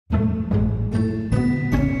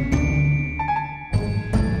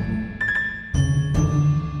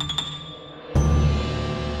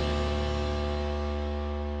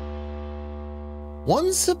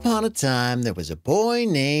Once upon a time, there was a boy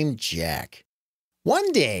named Jack.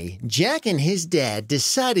 One day, Jack and his dad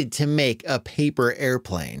decided to make a paper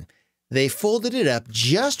airplane. They folded it up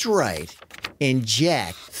just right, and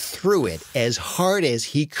Jack threw it as hard as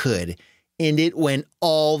he could, and it went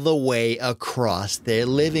all the way across their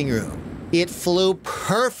living room. It flew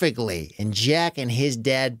perfectly, and Jack and his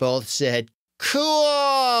dad both said,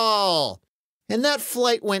 "Cool!" And that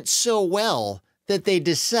flight went so well that they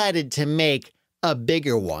decided to make a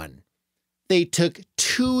bigger one. They took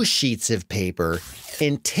 2 sheets of paper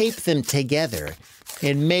and taped them together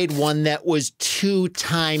and made one that was 2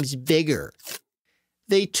 times bigger.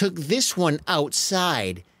 They took this one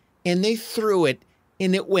outside and they threw it,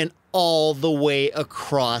 and it went all the way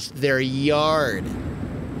across their yard.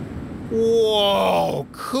 Whoa,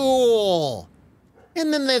 cool!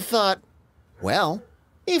 And then they thought, well,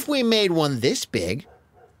 if we made one this big,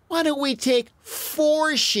 why don't we take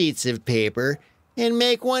 4 sheets of paper and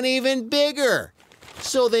make one even bigger?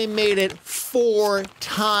 So they made it 4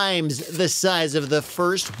 times the size of the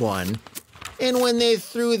first one. And when they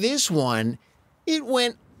threw this one, it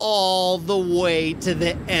went all the way to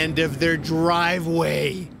the end of their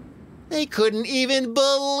driveway. They couldn't even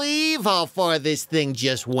believe how far this thing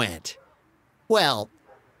just went. Well,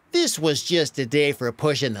 this was just a day for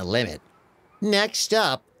pushing the limit. Next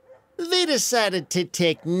up, they decided to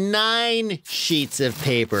take 9 sheets of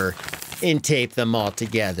paper and tape them all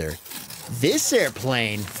together. This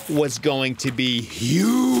airplane was going to be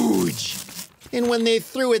huge. And when they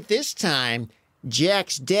threw it this time,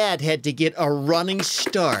 Jack's dad had to get a running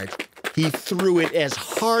start. He threw it as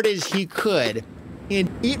hard as he could,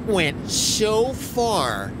 and it went so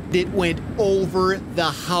far that it went over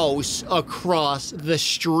the house across the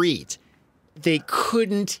street. They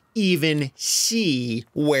couldn't even see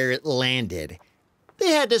where it landed.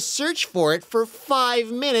 They had to search for it for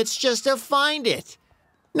 5 minutes just to find it.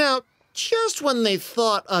 Now, just when they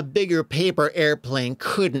thought a bigger paper airplane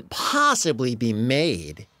couldn't possibly be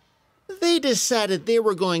made, they decided they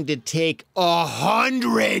were going to take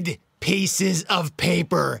 100 pieces of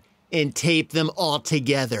paper and tape them all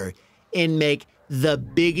together and make the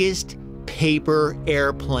biggest paper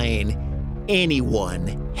airplane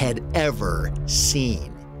anyone had ever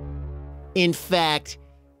seen. In fact,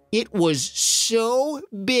 it was so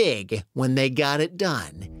big when they got it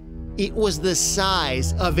done, it was the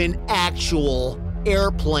size of an actual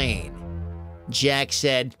airplane. Jack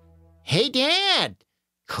said, "Hey, Dad,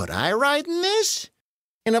 could I ride in this?"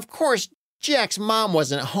 And of course, Jack's mom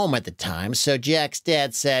wasn't home at the time, so Jack's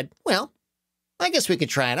dad said, "Well, I guess we could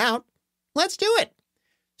try it out. Let's do it."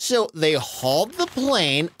 So they hauled the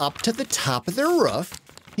plane up to the top of their roof,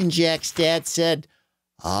 and Jack's dad said,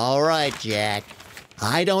 "All right, Jack,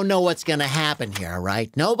 I don't know what's going to happen here, all right?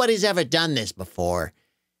 Nobody's ever done this before."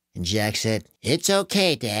 And Jack said, "It's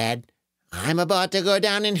okay, Dad. I'm about to go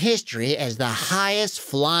down in history as the highest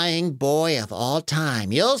flying boy of all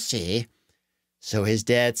time. You'll see." So his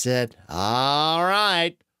dad said, "All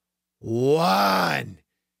right, 1,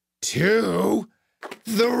 2,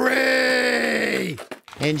 3.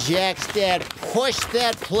 And Jack's dad pushed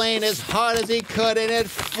that plane as hard as he could, and it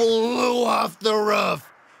flew off the roof.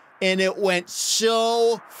 And it went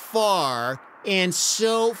so far and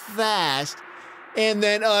so fast, and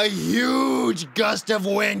then a huge gust of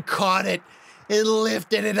wind caught it and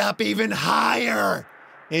lifted it up even higher.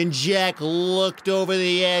 And Jack looked over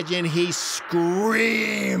the edge and he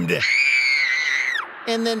screamed.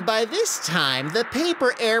 And then by this time, the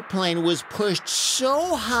paper airplane was pushed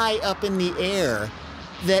so high up in the air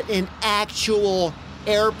that an actual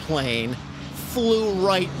airplane flew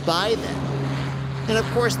right by them. And of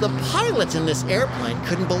course, the pilots in this airplane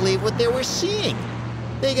couldn't believe what they were seeing.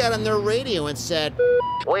 They got on their radio and said,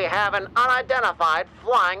 "We have an unidentified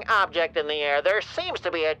flying object in the air. There seems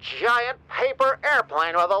to be a giant paper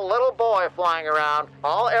airplane with a little boy flying around.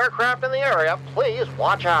 All aircraft in the area, please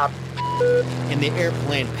watch out." And the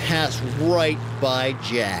airplane passed right by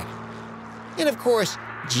Jack. And of course,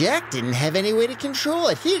 Jack didn't have any way to control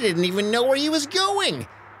it. He didn't even know where he was going.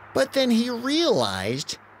 But then he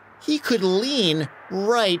realized he could lean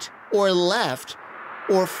right or left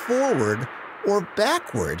or forward or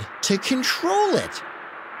backward to control it.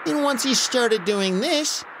 And once he started doing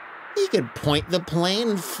this, he could point the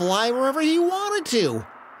plane and fly wherever he wanted to.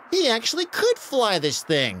 He actually could fly this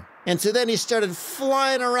thing. And so then he started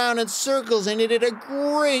flying around in circles, and he did a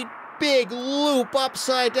great big loop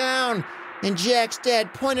upside down. And Jack's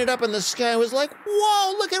dad pointed up in the sky and was like,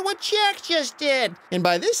 "Whoa, look at what Jack just did." And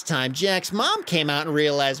by this time, Jack's mom came out and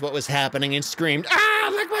realized what was happening and screamed, "Ah,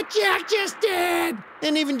 look what Jack just did."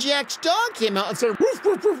 And even Jack's dog came out and said, "Woof,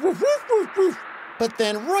 woof, woof, woof, woof, woof, woof." But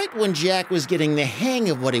then right when Jack was getting the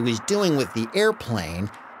hang of what he was doing with the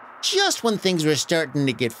airplane, just when things were starting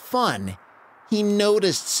to get fun, he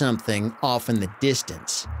noticed something off in the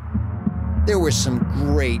distance. There were some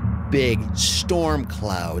great big storm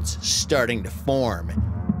clouds starting to form,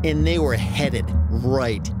 and they were headed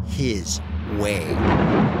right his way.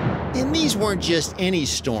 And these weren't just any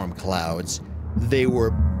storm clouds. They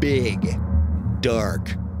were big,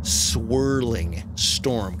 dark, swirling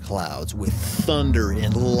storm clouds with thunder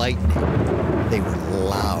and lightning. They were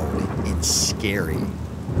loud and scary.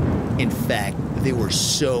 In fact, they were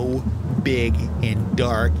so big and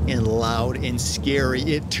dark and loud and scary,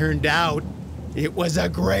 it turned out it was a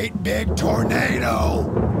great big tornado,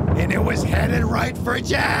 and it was headed right for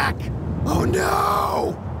Jack. Oh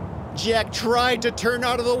no! Jack tried to turn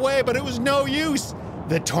out of the way, but it was no use.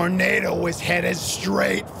 The tornado was headed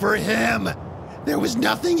straight for him. There was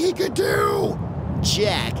nothing he could do.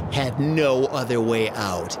 Jack had no other way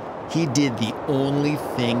out. He did the only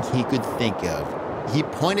thing he could think of. He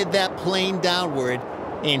pointed that plane downward,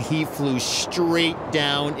 and he flew straight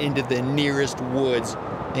down into the nearest woods,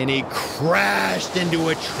 and he crashed into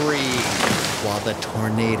a tree while the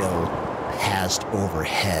tornado passed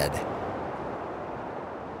overhead.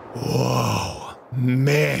 Whoa,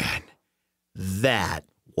 man, that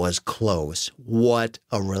was close. What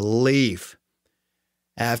a relief.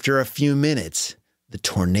 After a few minutes, the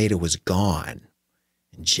tornado was gone,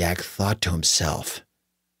 and Jack thought to himself,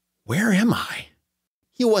 where am I?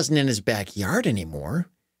 He wasn't in his backyard anymore.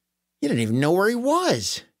 He didn't even know where he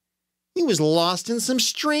was. He was lost in some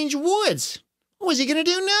strange woods. What was he going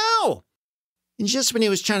to do now? And just when he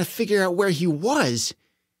was trying to figure out where he was,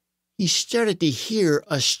 he started to hear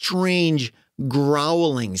a strange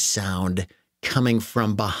growling sound coming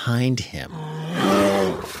from behind him.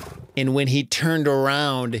 And when he turned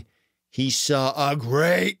around, he saw a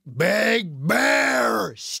great big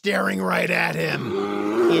bear staring right at him.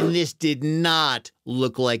 And this did not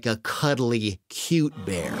look like a cuddly, cute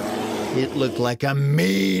bear. It looked like a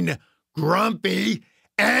mean, grumpy,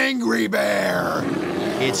 angry bear.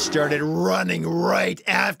 It started running right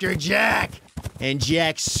after Jack, and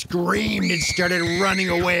Jack screamed and started running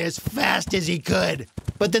away as fast as he could.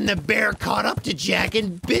 But then the bear caught up to Jack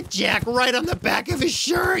and bit Jack right on the back of his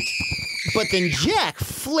shirt. But then Jack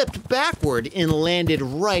flipped backward and landed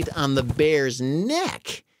right on the bear's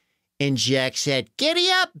neck. And Jack said, "Giddy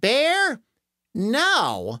up, bear!"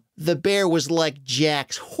 Now, the bear was like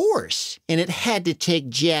Jack's horse, and it had to take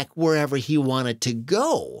Jack wherever he wanted to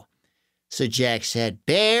go. So Jack said,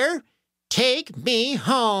 "Bear, take me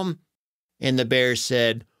home." And the bear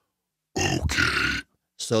said, "Okay."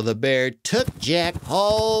 So the bear took Jack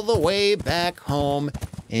all the way back home,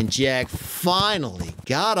 and Jack finally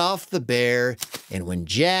got off the bear. And when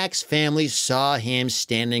Jack's family saw him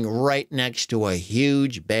standing right next to a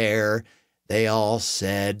huge bear, they all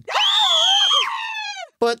said,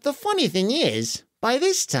 But the funny thing is, by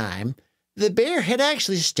this time, the bear had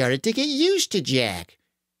actually started to get used to Jack,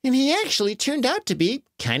 and he actually turned out to be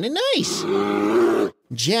kind of nice.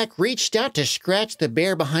 Jack reached out to scratch the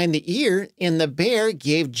bear behind the ear, and the bear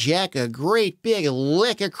gave Jack a great big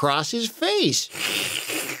lick across his face.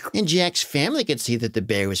 And Jack's family could see that the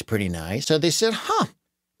bear was pretty nice, so they said,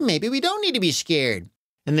 maybe we don't need to be scared.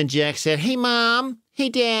 And then Jack said, "Hey, Mom, hey,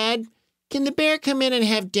 Dad, can the bear come in and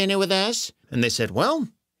have dinner with us?" And they said, "Well,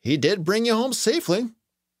 he did bring you home safely.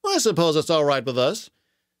 I suppose it's all right with us."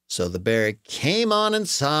 So the bear came on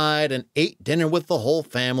inside and ate dinner with the whole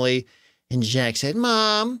family. And Jack said,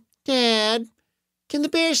 "Mom, Dad, can the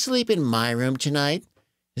bear sleep in my room tonight?"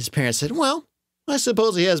 His parents said, "Well, I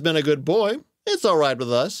suppose he has been a good boy. It's all right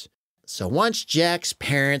with us." So once Jack's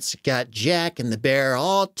parents got Jack and the bear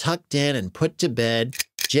all tucked in and put to bed,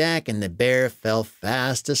 Jack and the bear fell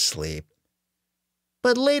fast asleep.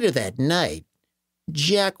 But later that night,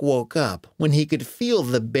 Jack woke up when he could feel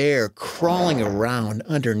the bear crawling around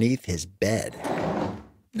underneath his bed.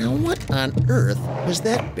 Now, what on earth was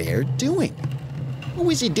that bear doing? What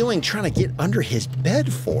was he doing trying to get under his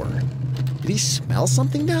bed for? Did he smell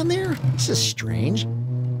something down there? This is strange.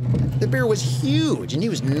 The bear was huge, and he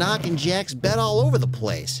was knocking Jack's bed all over the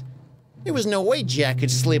place. There was no way Jack could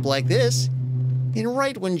sleep like this. And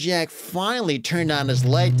right when Jack finally turned on his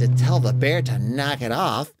light to tell the bear to knock it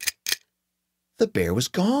off, the bear was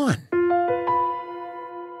gone.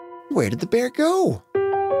 Where did the bear go?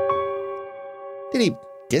 Did he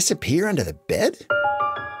disappear under the bed?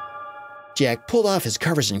 Jack pulled off his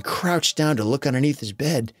covers and crouched down to look underneath his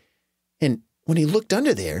bed. And when he looked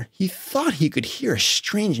under there, he thought he could hear a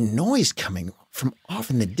strange noise coming from off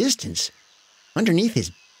in the distance underneath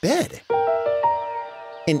his bed.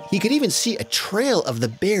 And he could even see a trail of the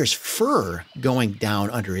bear's fur going down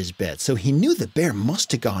under his bed. So he knew the bear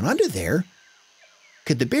must have gone under there.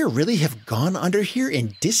 Could the bear really have gone under here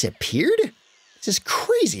and disappeared? This is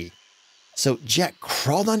crazy. So Jack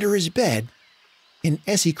crawled under his bed, and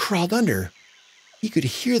as he crawled under, he could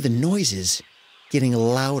hear the noises getting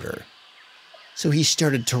louder. So he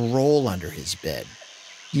started to roll under his bed.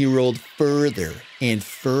 He rolled further and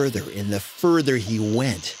further, and the further he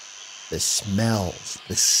went, the smells,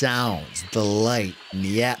 the sounds, the light, and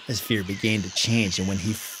the atmosphere began to change. And when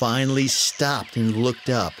he finally stopped and looked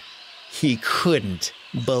up, he couldn't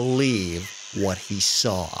believe what he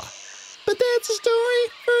saw. But that's a story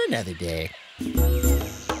for another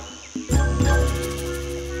day.